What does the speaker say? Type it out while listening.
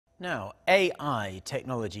Now, AI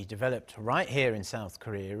technology developed right here in South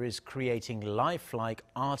Korea is creating lifelike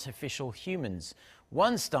artificial humans.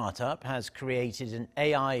 One startup has created an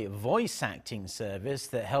AI voice acting service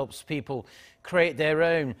that helps people create their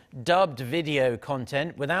own dubbed video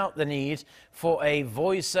content without the need for a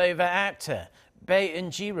voiceover actor. Bae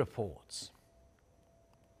Eun-ji reports.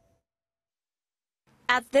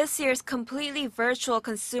 At this year's completely virtual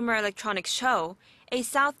Consumer Electronics Show, a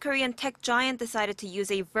South Korean tech giant decided to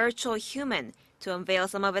use a virtual human to unveil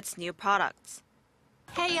some of its new products.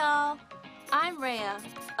 Hey y'all, I'm Reah,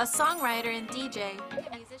 a songwriter and DJ.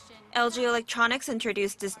 LG Electronics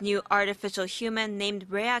introduced this new artificial human named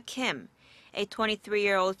Reah Kim, a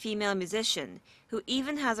 23-year-old female musician who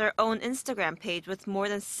even has her own Instagram page with more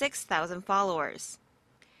than 6,000 followers.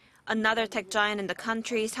 Another tech giant in the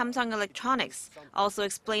country, Samsung Electronics, also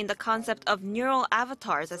explained the concept of neural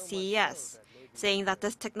avatars at CES, saying that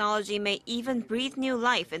this technology may even breathe new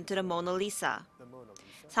life into the Mona Lisa.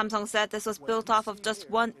 Samsung said this was built off of just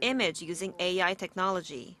one image using AI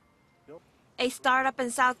technology. A startup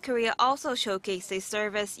in South Korea also showcased a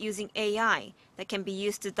service using AI that can be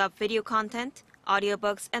used to dub video content,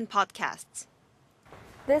 audiobooks, and podcasts.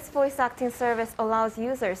 This voice acting service allows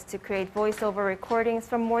users to create voiceover recordings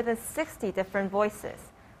from more than 60 different voices.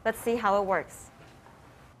 Let's see how it works.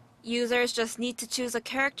 Users just need to choose a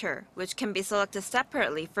character, which can be selected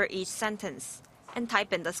separately for each sentence, and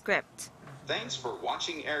type in the script. Thanks for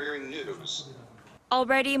watching Arirang News.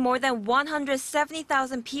 Already, more than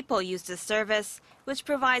 170,000 people use this service, which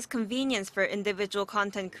provides convenience for individual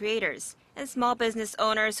content creators and small business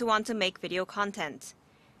owners who want to make video content,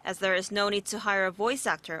 as there is no need to hire a voice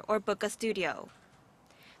actor or book a studio.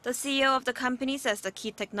 The CEO of the company says the key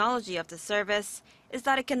technology of the service is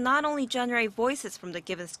that it can not only generate voices from the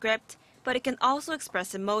given script, but it can also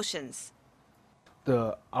express emotions.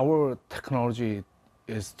 Our technology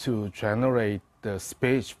is to generate the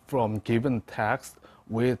speech from given text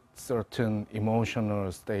with certain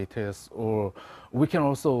emotional status, or we can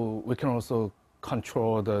also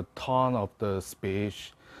control the tone of the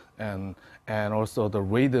speech and also the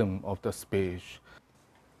rhythm of the speech.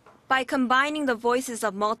 By combining the voices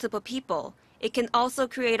of multiple people, it can also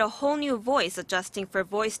create a whole new voice adjusting for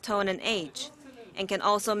voice tone and age, and can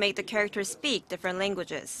also make the characters speak different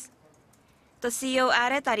languages. The CEO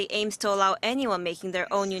added that he aims to allow anyone making their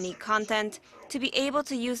own unique content to be able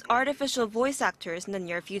to use artificial voice actors in the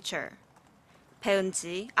near future. Bae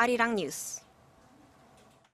Eun-ji, Arirang News.